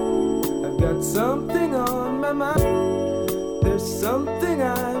got something on my mind. There's something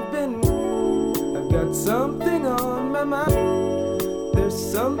I've got something on my mind.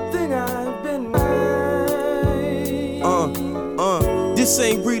 There's something I've been. This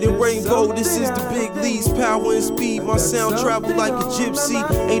ain't reading rainbow, this is the big leagues, power and speed. My sound travel like a gypsy.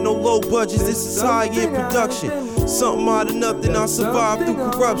 Ain't no low budgets, this is high-end production. Something out of nothing, I survive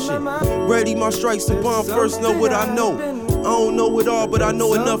through corruption. Ready my strikes to bomb, first know what I know. I don't know it all, but I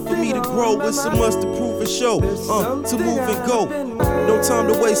know enough for me to grow. With so much to prove and show, to move and go. No time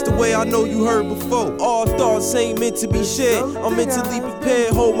to waste away, I know you heard before. All thoughts ain't meant to be shared. I'm mentally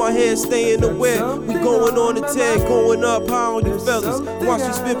prepared, hold my head, staying aware. We going on a tear, going up high on you fellas. Watch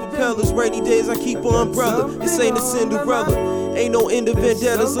you spin propellers, rainy days I keep an umbrella. This ain't a Cinderella. Ain't no end of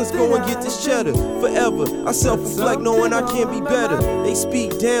vendettas, let's go and get this cheddar. Forever, I self-reflect knowing I can be better. They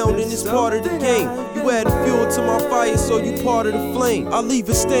speak down and it's part of the game. You adding fuel to my fire, so you part of the flame. I leave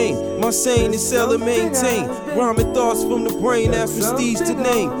a stain, my saying is sell and maintain. Rhyming thoughts from the brain, that's prestige to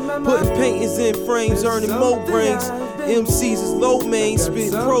name. Putting paintings in frames, earning more brains. MCs is low main,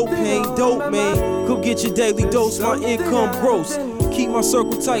 spit propane, dope man. Go get your daily dose, my income gross. Keep my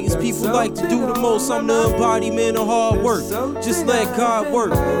circle tight as people like to do the most. I'm the embodiment of hard work, just let God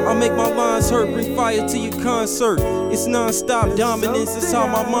work. I make my lines hurt, bring fire to your concert. It's non-stop dominance, that's how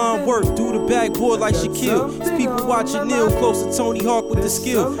my mind work. Do the backboard like Shaquille. It's people watching Neil, close to Tony Hawk with the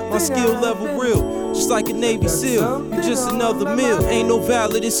skill. My skill level real, just like a Navy SEAL. You just another meal, ain't no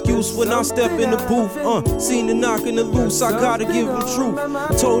valid excuse when I step in the booth. Seen the knock and the loose, I gotta give them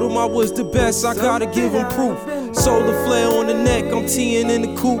truth. Told them I was the best, I gotta give them proof. Solar flare on the neck, I'm teeing in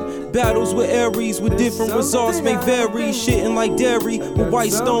the coupe. Battles with Aries with different results may vary. Shitting like dairy with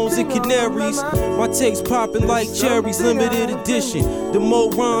white stones and canaries. My takes popping like cherries, limited edition. The more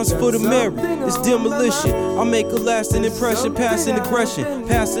rhymes for the merit, it's demolition. I make a lasting impression, passing aggression,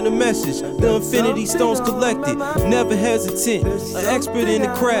 passing a message. The infinity stones collected, never hesitant. An expert in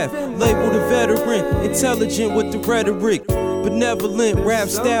the craft, labeled a veteran, intelligent with the rhetoric. Benevolent rap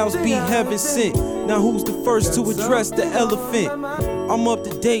styles be heaven sent. Now who's the first to address the elephant? I'm up to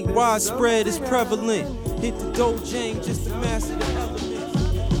date, widespread is prevalent. Hit the dope jam just to master the elements.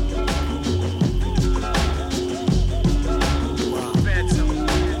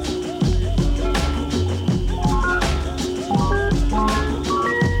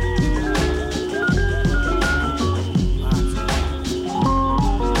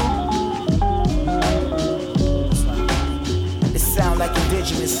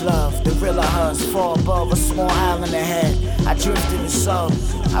 Indigenous love, the real of Hus, far above a small island ahead. I drift in the sun,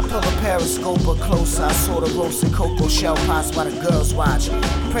 I pull a periscope up closer. I saw the roasted cocoa shell pots while the girls watch.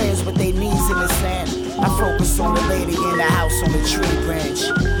 Prayers with their knees in the sand. I focus on the lady in the house on the tree branch.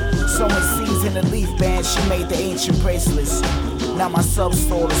 Sowing seeds in the leaf band, she made the ancient bracelets. Now my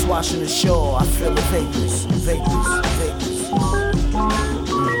sub-soul is washing the shore. I feel the vapors, vapors, vapors.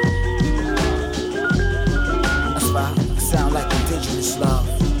 That's why I sound like indigenous love.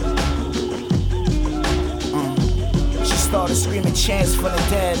 She started screaming chants for the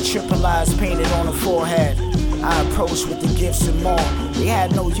dead, triple eyes painted on her forehead. I approached with the gifts and more. They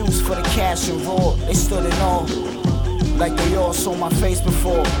had no use for the cash and raw. They stood in awe, like they all saw my face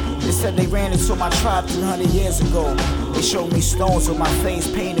before. They said they ran into my tribe 300 years ago. They showed me stones with my face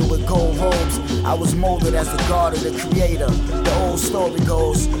painted with gold robes. I was molded as the god of the creator. The old story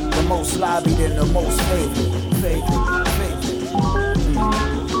goes, the most lobbied and the most favored. Favored.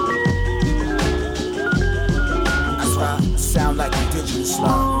 That's why I sound like indigenous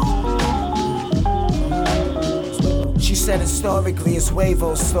love. She said historically it's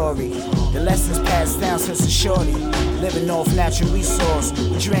Wavo's story. The lessons passed down since a shorty. Living off natural resource.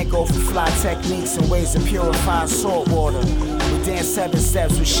 We drank off of fly techniques and ways to purify salt water. We danced 7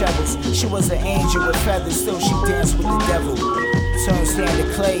 steps with shovels. She was an angel with feathers, still she danced with the devil. Turned sand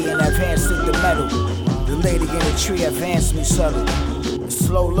to clay and advanced it to metal. The lady in the tree advanced me subtle. A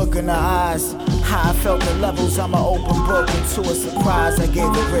slow look in her eyes. How I felt the levels, I'm an open book. Into a surprise, I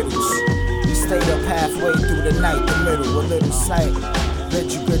gave her riddles. Stayed up halfway through the night, the middle, a little sight.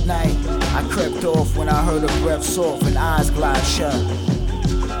 Bid you good night. I crept off when I heard her breath soft and eyes glide shut.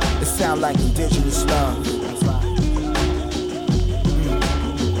 It sound like indigenous love.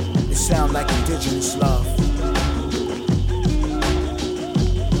 It sound like indigenous love.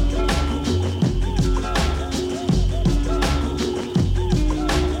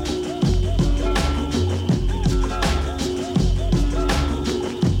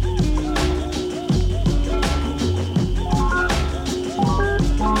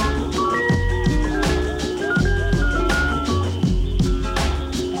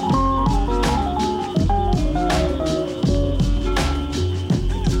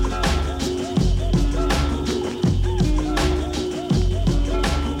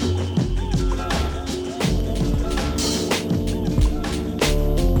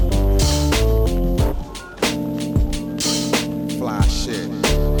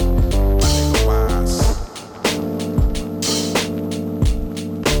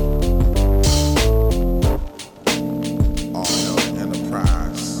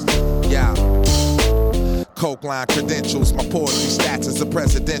 Line credentials, my poetry stats is a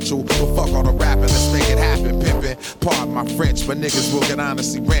presidential. But fuck all the rapping, let's make it happen, pimpin'. Pardon my French, but niggas will get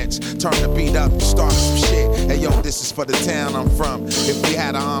honestly wrenched. Turn the beat up, you started some shit. Hey yo, this is for the town I'm from. If we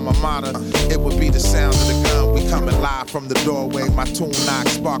had an alma mater, it would be the sound of the gun. We coming live from the doorway. My tune knock,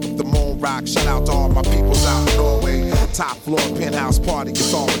 spark up the moon rock. Shout out to all my peoples out in Norway. Top floor penthouse party,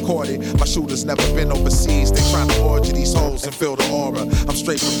 it's all recorded. My shooters never been overseas. They tryna orgy these hoes and feel the aura. I'm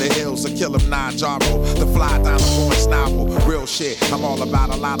straight from the hills, a killer Najaro. The fly down the points novel. Real shit, I'm all about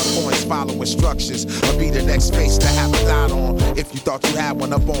a lot of points. Follow instructions. I'll be the next face to have a dot on. If you thought you had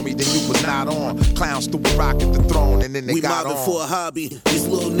one up on me, then you was not on. Clowns threw a rock at the throne and then they got on. We mobbing for a hobby. These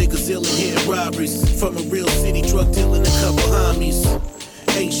little niggas ill and hitting robberies. From a real city, drug dealing, a couple homies.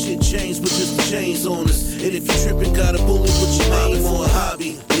 Ain't shit changed, but just the chains on us. And if you trippin', got a bullet with your name for a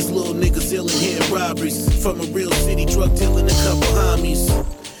hobby. These little niggas ill and hitting robberies. From a real city, drug dealing, a couple homies.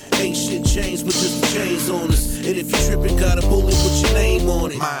 Ain't shit changed, but just the chains on us. And if you trippin', got a bullet with your name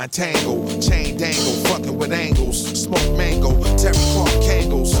on it. Mind tangle, chain dangle, fucking with angles. Smoke mango, Terry Clark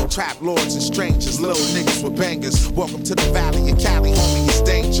Kangles. Trap lords and strangers, little niggas with bangers. Welcome to the valley of Cali, homie, it's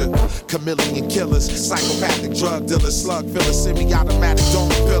danger. Chameleon killers, psychopathic drug dealers, slug fillers, semi-automatic dome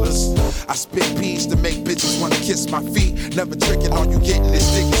pillars. I spit peas to make bitches wanna kiss my feet. Never tricking, all you getting is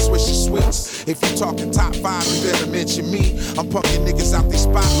dick and swishing sweets. If you talking top 5, you better mention me. I'm punking niggas out they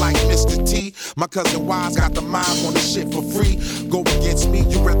spot like Mr. T. My cousin Wise got the mob on this shit for free. Go against me,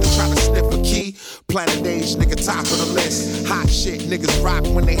 you rather try to sniff a key. Planet Age, nigga, top of the list. Hot shit, niggas rock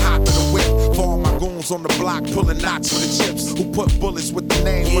when they hop in the whip. For all my goons on the block, pulling knots for the chips. Who put bullets with the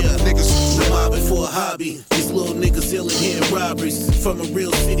name of the niggas who drip. Mobbing for a hobby. These little niggas ill and hitting robberies. From a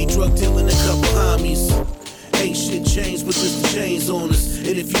real city, drug dealing, a couple homies. Ain't shit changed, but just the chains on us.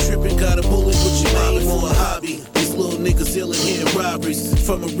 And if you trippin', got a bullet with your name for a hobby. These little niggas ill and hitting robberies.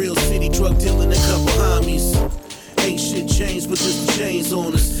 From a real city, drug dealing, a couple homies. Ain't shit changed, but just the chains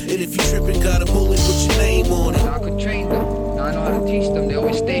on us. And if you trippin', got a bullet with your name on it. I could train them. Now I know how to teach them. They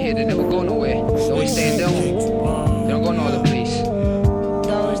always stay here. They never go nowhere. They always stay in their home. They don't go no other place.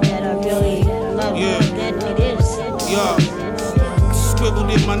 Those that I really love, that it is. Yo, I scribbled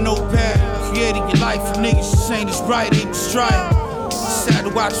in my notepad. Creating your life for niggas just ain't as right, ain't strike. Sad to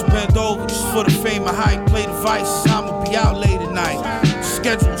watch you bend over just for the fame of hype. Play devices, I'ma be out late at night.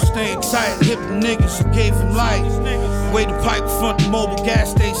 Schedule staying tight, hip the niggas who gave him life. Way to pipe front the mobile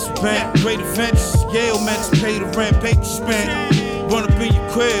gas station bent. Great events, Yale meant to pay the rent, paper spent. Run up in your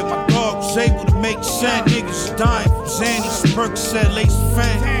crib, my dog was able to make sense. Niggas dying from Xannies, Percocet, lace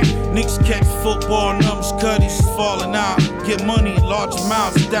fan. Niggas catch football numbers, cutties falling out. Get money in large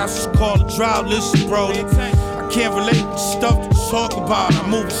amounts, that's what's called a drought. Listen, bro, I can't relate to stuff to talk about. I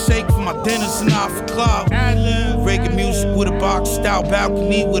move a shake for my dinners and not for clout. Reggae music with a box style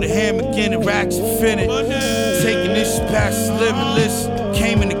balcony with a hammer again and racks infinite. Taking this past the limit, listen.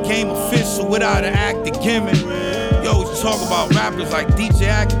 Came in the game official without an acting gimmick. Yo, we talk about rappers like DJ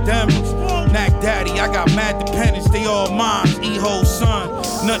Academics. Nack Daddy, I got mad dependents, they all mine. E-Ho son,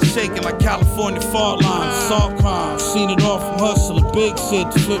 nut shaking like California fault lines. Salt crime, seen it all from hustling big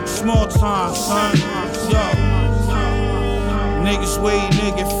shit to flip small time, son. Yo, niggas waiting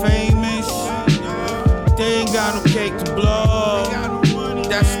to get famous. They ain't got no cake to blow.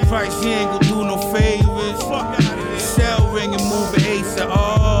 That's the price, he ain't gon' do no favors. Cell ring and move an ace of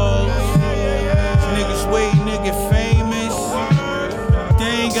O's. Niggas waiting to get famous.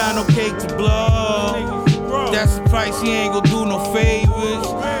 They ain't got no cake to blow. That's the price, he ain't gon' do no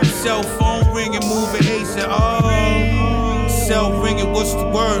favors. Cell phone ringing, move an ace of O's. Cell ringing, what's the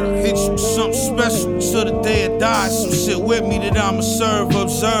word? Hit you with something special till the day I die. Some shit with me that I'ma serve,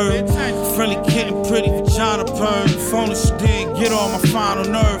 observe. Friendly kitten, pretty vagina purr. Phone is didn't get on my final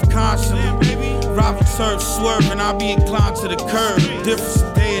nerve constantly. Robert turf swerving, I be inclined to the curb. Difference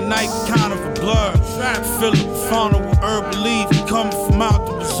day and night, kind of a blur. Philip fauna with herbal leaf coming from out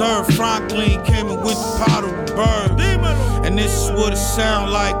the reserve. Franklin came in with the powder of bird. And this is what it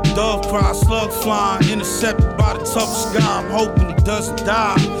sound like. Dove cry, slug flying, intercepted by the toughest guy. I'm hoping he doesn't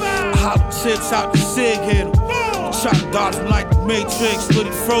die. I holler tips out the sig hit him. Try to dodge him like the Matrix, but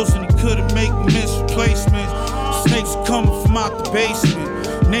he frozen, he couldn't make miss replacements. Snakes coming from out the basement.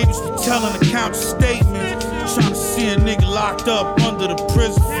 Neighbors be telling the counter statements. Trying to see a nigga locked up under the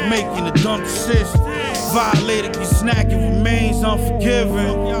prison for making a dumb decision. Violated your snack, it remains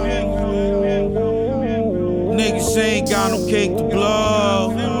unforgiving. Niggas ain't got no cake to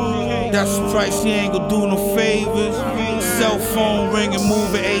blow. That's the price, he ain't gon' do no favors. Cell phone ringing,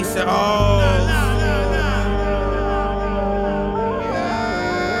 moving ace at all.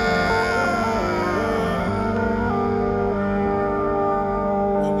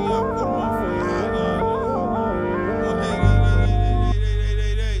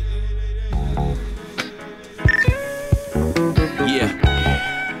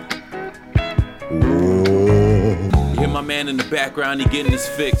 In the background, he getting his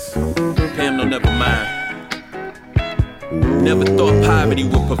fix. Pam, no, never mind. Never thought poverty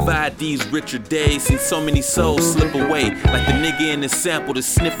would provide these richer days. Seen so many souls slip away, like the nigga in the sample that's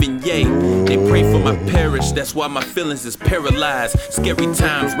sniffing yay. They pray for my parish, that's why my feelings is paralyzed. Scary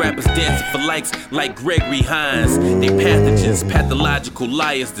times, rappers dancing for likes like Gregory Hines. They pathogens, pathological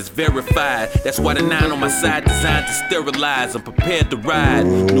liars that's verified. That's why the 9 on my side designed to sterilize. I'm prepared to ride.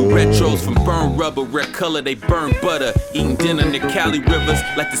 New retros from burn rubber, rare color, they burn butter. Eating dinner near Cali rivers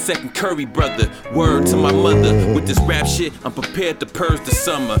like the second Curry brother. Word to my mother, with this rap shit, I'm prepared to purge the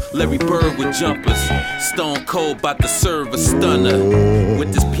summer. Larry Bird with jumpers, stone cold about to serve a stunner.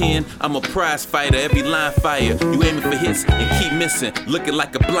 With this pen, I'm a prize fighter, every line fire. You aiming for hits and keep missing, looking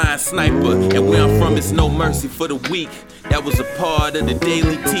like a blind sniper. And where I'm from, it's no mercy for the weak. That was a part of the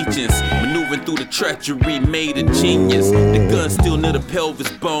daily teachings. Maneuvering through the treachery made a genius. The gun still near the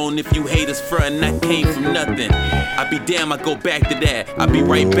pelvis bone. If you hate us frontin', I came from nothing. I be damn, I go back to that. I be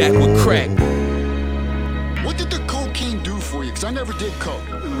right back with crack. What did the cocaine do for you? Because I never did coke,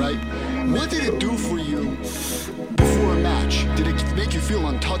 right? What did it do for you before a match? Did it make you feel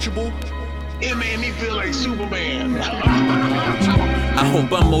untouchable? It made me feel like Superman. I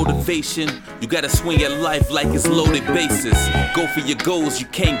hope I'm motivation. You gotta swing at life like it's loaded bases. Go for your goals, you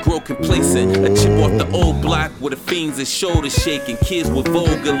can't grow complacent. A chip off the old block where the fiends are shoulder shaking. Kids with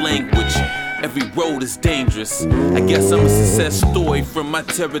vulgar language. Every road is dangerous. I guess I'm a success story from my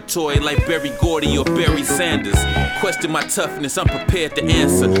territory, like Berry Gordy or Barry Sanders. Question my toughness, I'm prepared to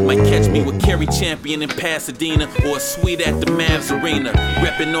answer. Might catch me with Kerry Champion in Pasadena, or a suite at the Mavs Arena.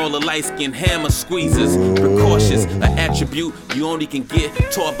 Reppin' all the light-skinned hammer squeezers. Precautious, an attribute you only can get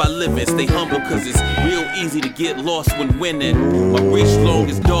taught by living. Stay humble, cause it's real easy to get lost when winning. My reach long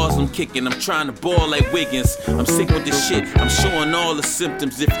as doors I'm kicking. I'm trying to ball like Wiggins. I'm sick with this shit, I'm showing all the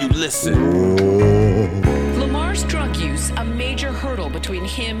symptoms if you listen. Lamar's drug use, a major hurdle between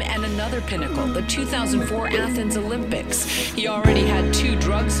him and another pinnacle, the 2004 Athens Olympics. He already had 2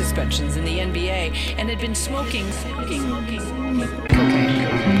 drug suspensions in the NBA and had been smoking cocaine.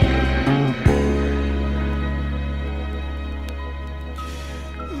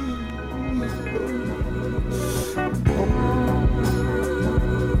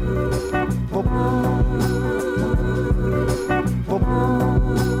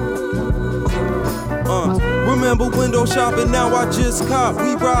 Remember window shopping, now I just cop.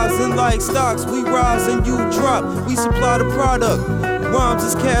 We rising like stocks, we rise and you drop. We supply the product, rhymes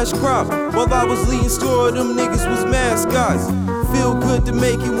is cash crop. While I was leading store, them niggas was mascots. Feel good to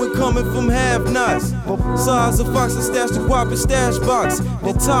make it when coming from have-nots. Size of fox and stash the whopper stash box.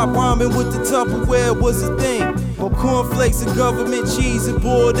 The top rhyming with the Tupperware was a thing. Cornflakes and government cheese and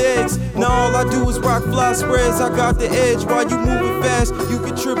boiled eggs. Now all I do is rock fly spreads. I got the edge. While you moving fast, you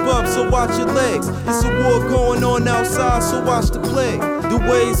can trip up, so watch your legs. It's a war going on outside, so watch the play. The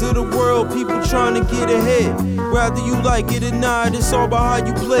ways of the world, people trying to get ahead. Rather you like it or not, it's all about how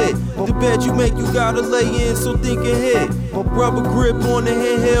you play it. The bet you make, you gotta lay in, so think ahead. Rubber grip on the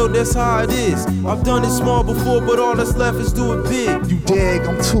handheld, that's how it is. I've done it small before, but all that's left is do it big. You dig,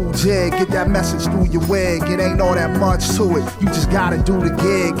 I'm too jig. Get that message through your wig. It ain't all that much to it. You just gotta do the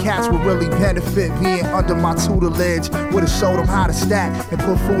gig. Cats would really benefit being under my tutelage. Would've showed them how to stack and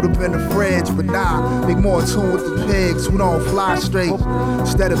put food up in the fridge. But nah, they more in tune with the pigs who don't fly straight.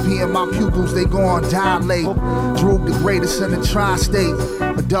 Instead of being my pupils, they go on dilate. Droog the greatest in the tri-state.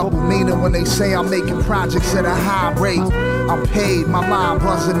 A double meaning when they say I'm making projects at a high rate. I'm paid, my line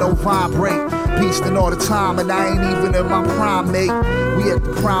buzzing, no vibrate. Beastin' all the time, and I ain't even in my prime, mate. We at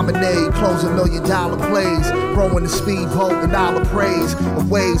the promenade, closing $1 million plays. Rowing the speedboat and dollar praise. A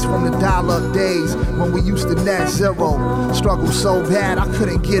ways from the dollar days when we used to net zero. Struggled so bad I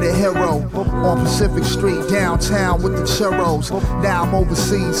couldn't get a hero. On Pacific Street, downtown with the churros. Now I'm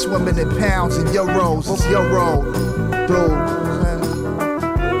overseas, swimming in pounds and euros. It's your road, dude.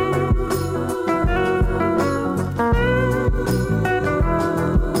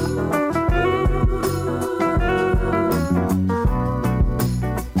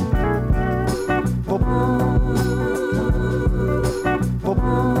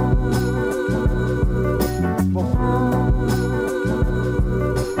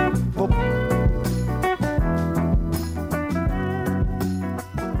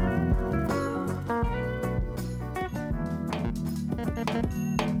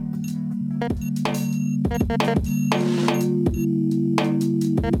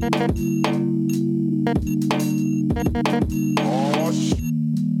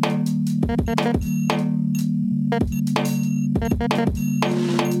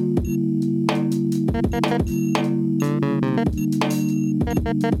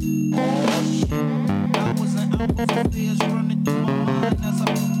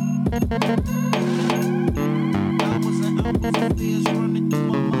 affairs running through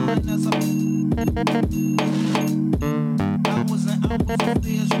my mind as I hours and hours of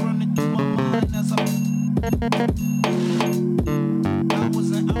fears running through my mind as I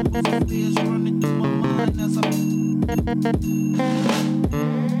hours and hours of fears running through my mind as I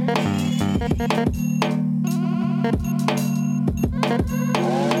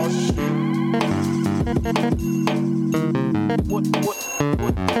oh shit. What